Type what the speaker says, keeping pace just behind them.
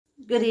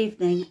Good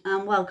evening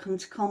and welcome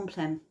to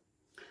Compline.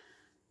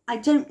 I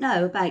don't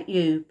know about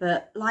you,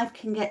 but life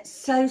can get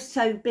so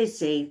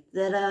busy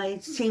that I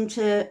seem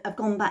to have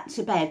gone back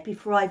to bed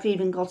before I've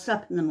even got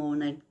up in the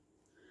morning.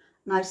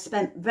 And I've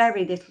spent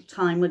very little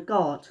time with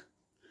God.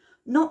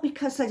 Not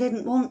because I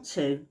didn't want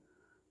to,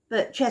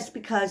 but just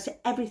because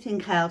everything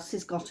else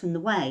has got in the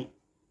way.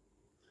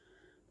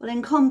 Well,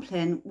 in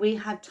Compline, we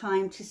had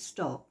time to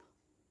stop.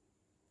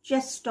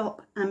 Just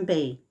stop and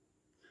be.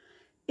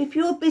 If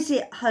you're busy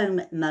at home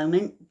at the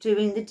moment,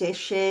 doing the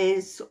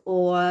dishes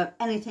or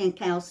anything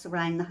else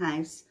around the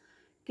house,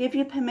 give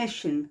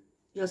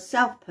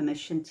yourself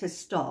permission to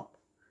stop.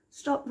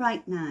 Stop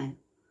right now.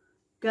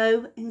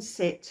 Go and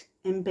sit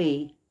and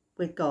be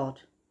with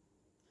God.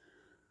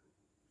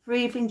 For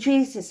even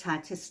Jesus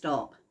had to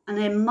stop. And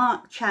in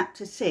Mark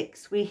chapter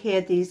 6, we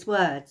hear these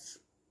words.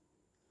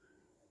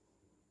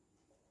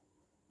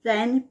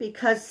 Then,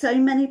 because so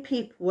many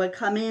people were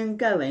coming and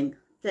going,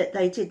 that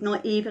they did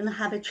not even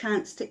have a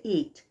chance to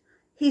eat,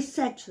 he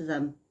said to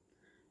them,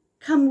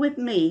 "Come with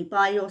me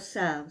by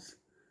yourselves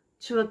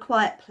to a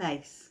quiet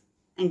place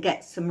and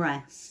get some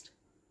rest."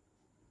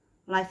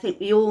 Well, I think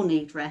we all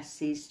need rest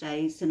these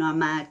days in our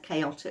mad,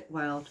 chaotic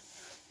world.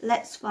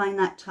 Let's find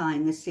that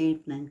time this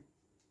evening.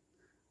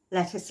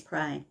 Let us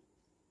pray.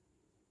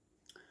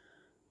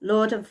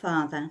 Lord and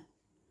Father,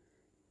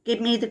 give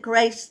me the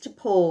grace to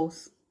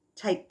pause,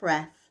 take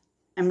breath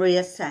and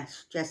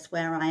reassess just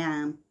where I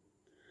am.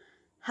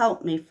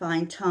 Help me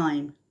find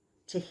time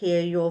to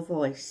hear your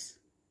voice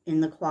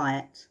in the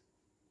quiet.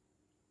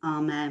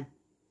 Amen.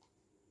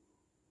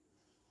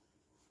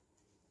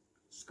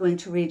 Just going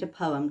to read a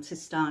poem to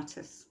start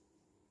us.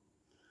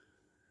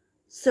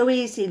 So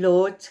easy,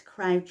 Lord, to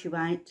crowd you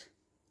out.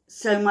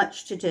 So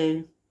much to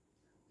do,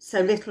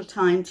 so little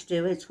time to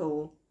do it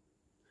all.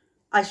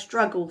 I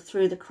struggle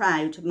through the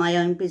crowd of my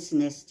own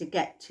business to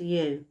get to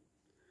you.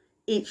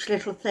 Each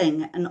little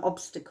thing an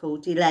obstacle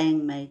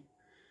delaying me.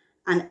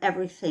 And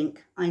everything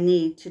I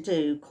need to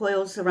do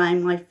coils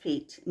around my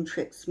feet and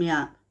trips me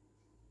up,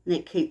 and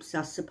it keeps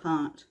us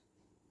apart.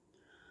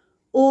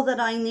 All that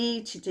I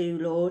need to do,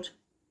 Lord,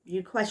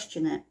 you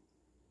question it.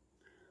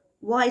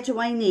 Why do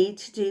I need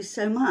to do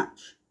so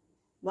much?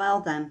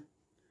 Well then,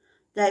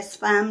 there's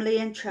family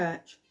and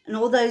church and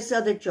all those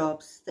other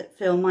jobs that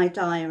fill my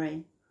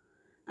diary,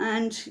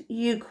 and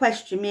you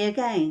question me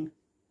again.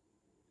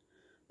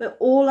 But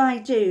all I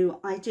do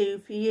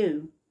for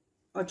you,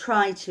 or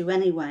try to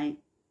anyway.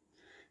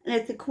 And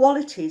if the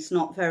quality's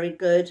not very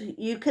good,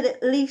 you could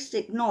at least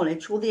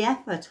acknowledge all the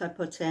effort I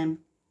put in.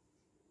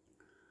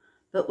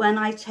 But when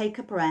I take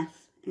a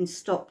breath and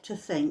stop to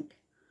think,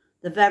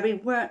 the very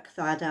work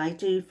that I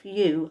do for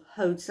you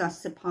holds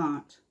us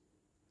apart.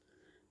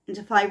 And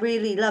if I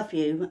really love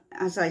you,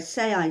 as I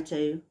say I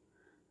do,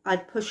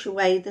 I'd push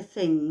away the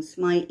things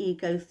my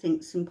ego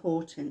thinks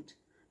important,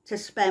 to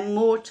spend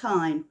more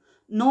time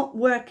not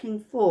working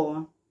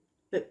for,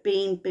 but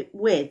being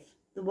with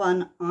the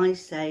one I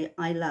say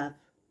I love.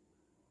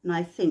 And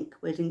I think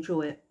we'd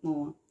enjoy it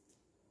more.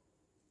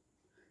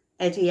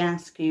 Eddie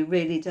Askew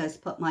really does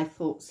put my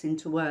thoughts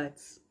into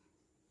words.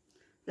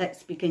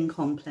 Let's begin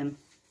Compline.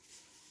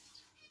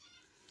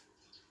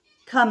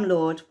 Come,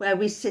 Lord, where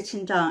we sit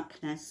in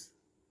darkness.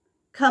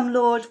 Come,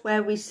 Lord,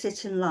 where we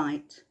sit in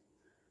light.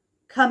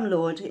 Come,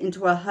 Lord,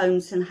 into our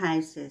homes and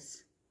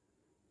houses.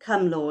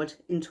 Come, Lord,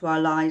 into our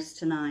lives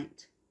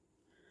tonight.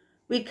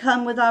 We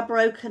come with our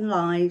broken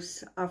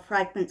lives, our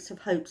fragments of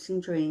hopes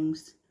and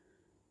dreams.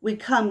 We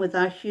come with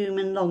our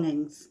human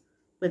longings,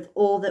 with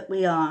all that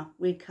we are,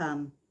 we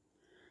come.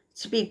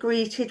 To be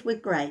greeted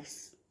with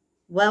grace,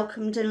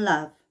 welcomed in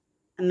love,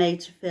 and made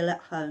to feel at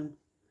home,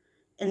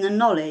 in the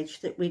knowledge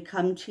that we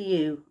come to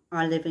you,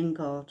 our living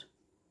God.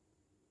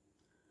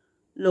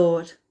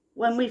 Lord,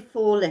 when we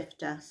fall,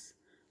 lift us.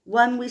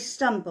 When we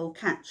stumble,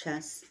 catch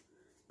us.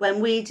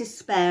 When we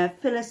despair,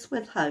 fill us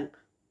with hope.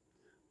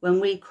 When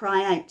we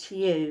cry out to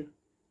you,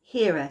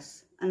 hear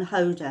us and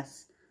hold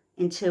us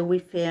until we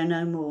fear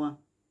no more.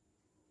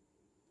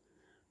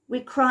 We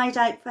cried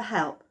out for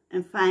help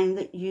and found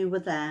that you were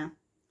there,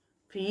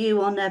 for you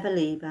will never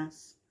leave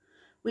us.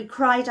 We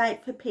cried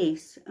out for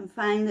peace and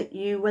found that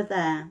you were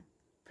there,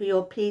 for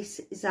your peace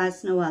is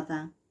as no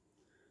other.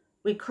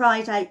 We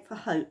cried out for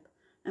hope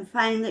and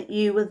found that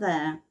you were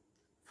there,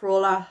 for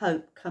all our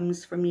hope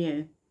comes from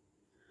you.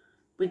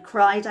 We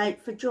cried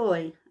out for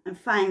joy and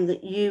found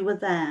that you were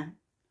there,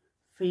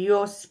 for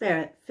your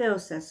spirit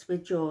fills us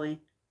with joy.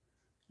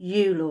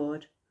 You,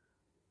 Lord,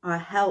 our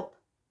help,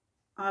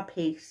 our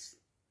peace,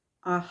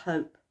 our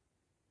hope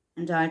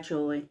and our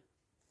joy.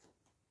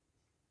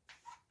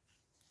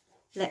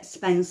 Let's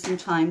spend some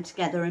time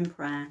together in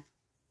prayer.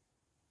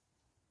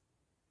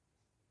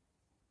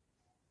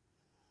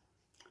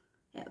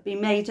 It'll be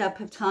made up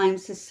of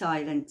times of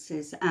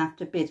silences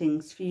after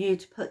biddings for you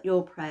to put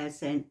your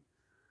prayers in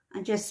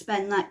and just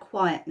spend that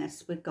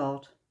quietness with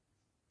God.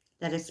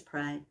 Let us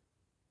pray.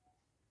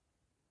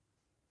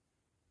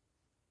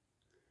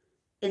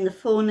 In the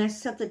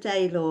fullness of the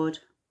day, Lord,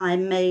 I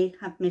may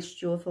have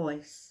missed your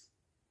voice.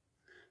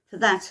 For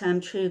that I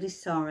am truly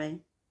sorry.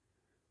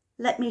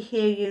 Let me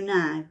hear you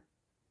now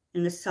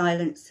in the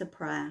silence of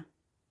prayer.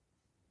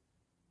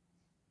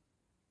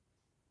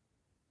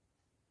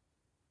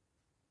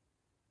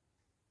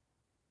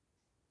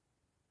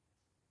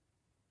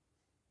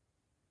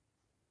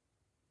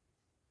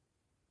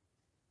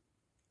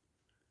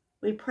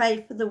 We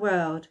pray for the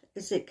world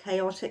as it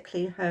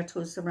chaotically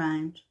hurtles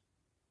around.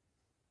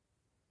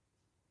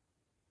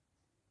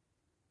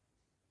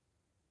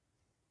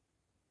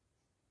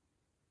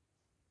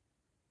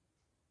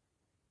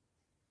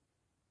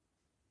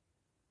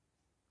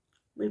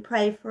 We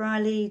pray for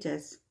our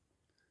leaders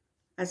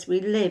as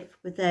we live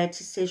with their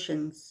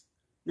decisions,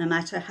 no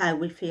matter how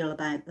we feel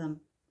about them.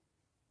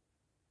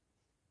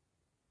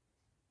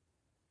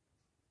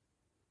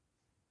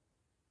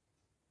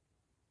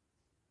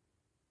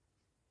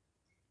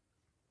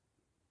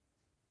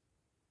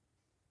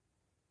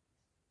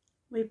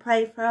 We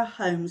pray for our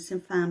homes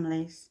and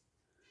families,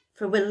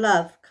 for with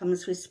love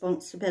comes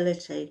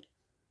responsibility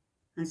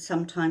and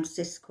sometimes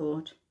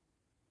discord.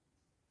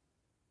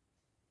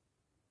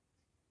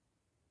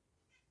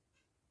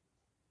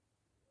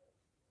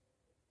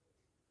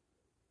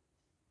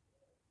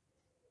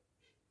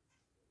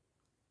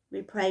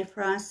 We pray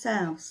for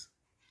ourselves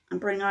and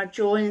bring our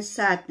joy and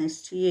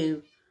sadness to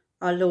you,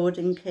 our Lord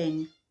and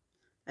King,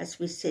 as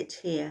we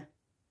sit here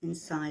in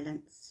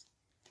silence.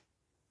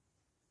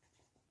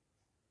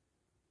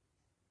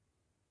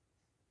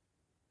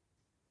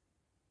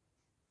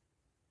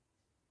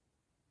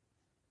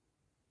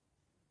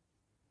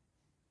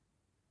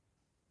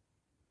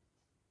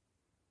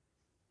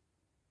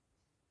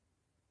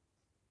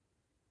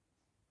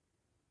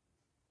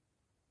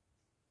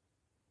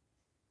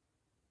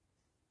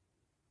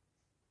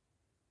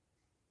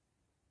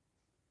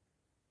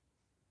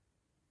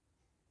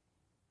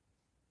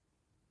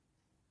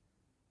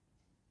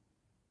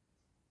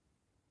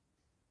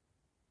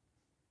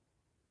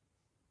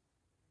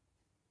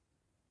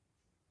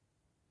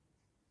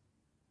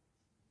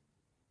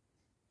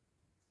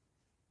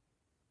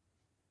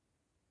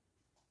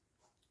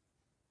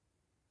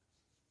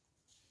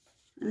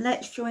 And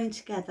let's join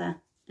together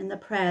in the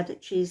prayer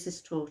that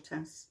Jesus taught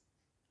us.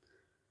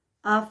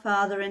 Our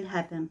Father in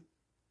heaven,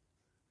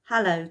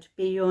 hallowed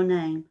be your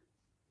name.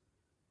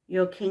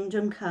 Your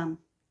kingdom come,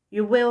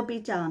 your will be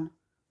done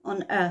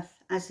on earth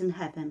as in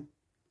heaven.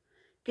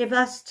 Give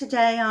us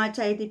today our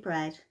daily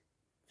bread.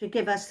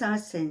 Forgive us our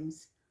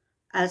sins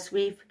as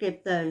we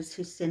forgive those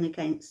who sin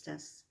against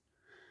us.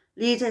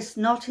 Lead us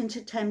not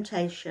into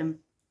temptation,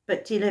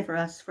 but deliver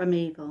us from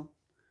evil.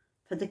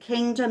 For the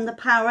kingdom, the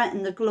power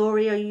and the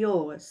glory are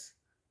yours,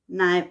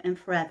 now and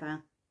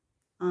forever.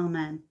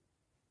 Amen.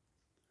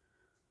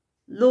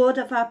 Lord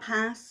of our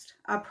past,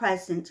 our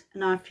present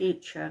and our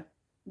future,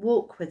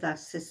 walk with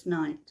us this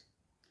night.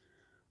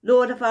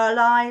 Lord of our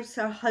lives,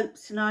 our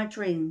hopes and our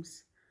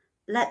dreams,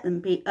 let them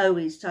be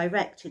always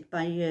directed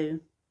by you.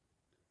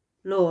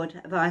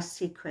 Lord of our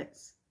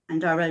secrets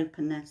and our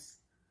openness,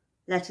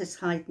 let us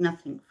hide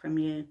nothing from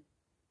you.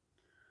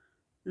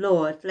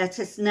 Lord, let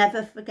us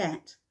never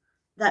forget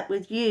that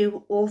with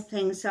you all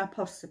things are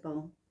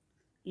possible.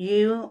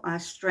 You are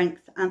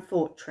strength and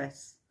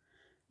fortress,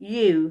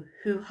 you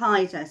who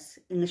hide us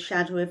in the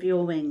shadow of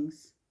your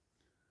wings.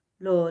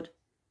 Lord,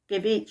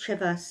 give each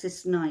of us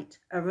this night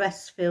a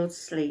rest-filled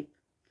sleep,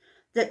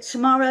 that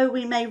tomorrow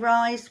we may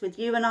rise with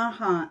you in our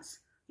hearts,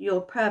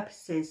 your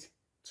purposes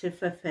to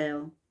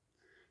fulfill.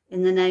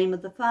 In the name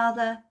of the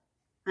Father,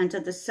 and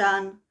of the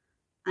Son,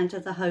 and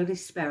of the Holy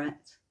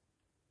Spirit.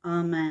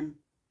 Amen.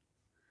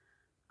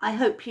 I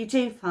hope you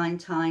do find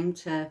time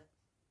to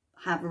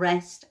have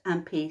rest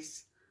and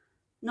peace,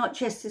 not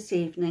just this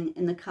evening,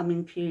 in the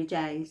coming few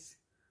days,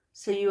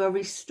 so you are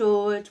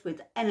restored with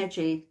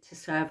energy to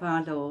serve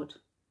our Lord.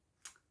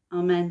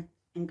 Amen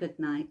and good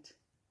night.